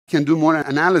can do more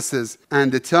analysis,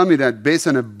 and they tell me that based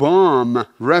on a BOM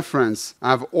reference,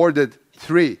 I've ordered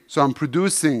 3. So I'm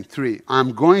producing 3.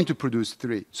 I'm going to produce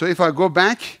 3. So if I go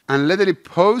back and literally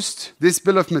post this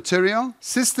bill of material,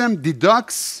 system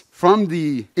deducts from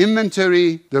the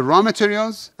inventory the raw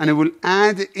materials, and it will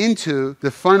add into the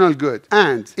final good.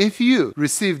 And if you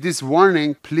receive this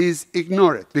warning, please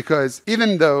ignore it, because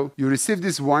even though you receive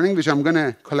this warning, which I'm going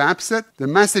to collapse it, the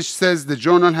message says the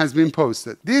journal has been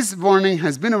posted. This warning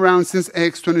has been around since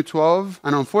AX 2012,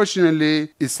 and unfortunately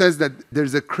it says that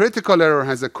there's a critical error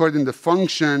has occurred in the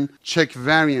function check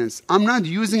variance. I'm not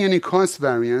using any cost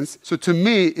variance, so to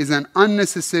me is an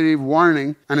unnecessary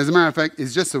warning, and as a matter of fact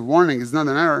it's just a warning, it's not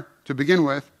an error. To begin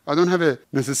with, I don't have a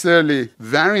necessarily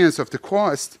variance of the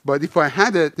cost, but if I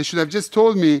had it, they should have just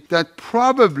told me that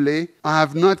probably I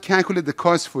have not calculated the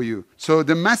cost for you. So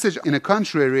the message in a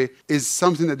contrary is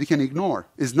something that you can ignore.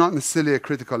 It's not necessarily a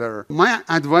critical error. My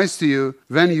advice to you,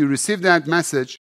 when you receive that message,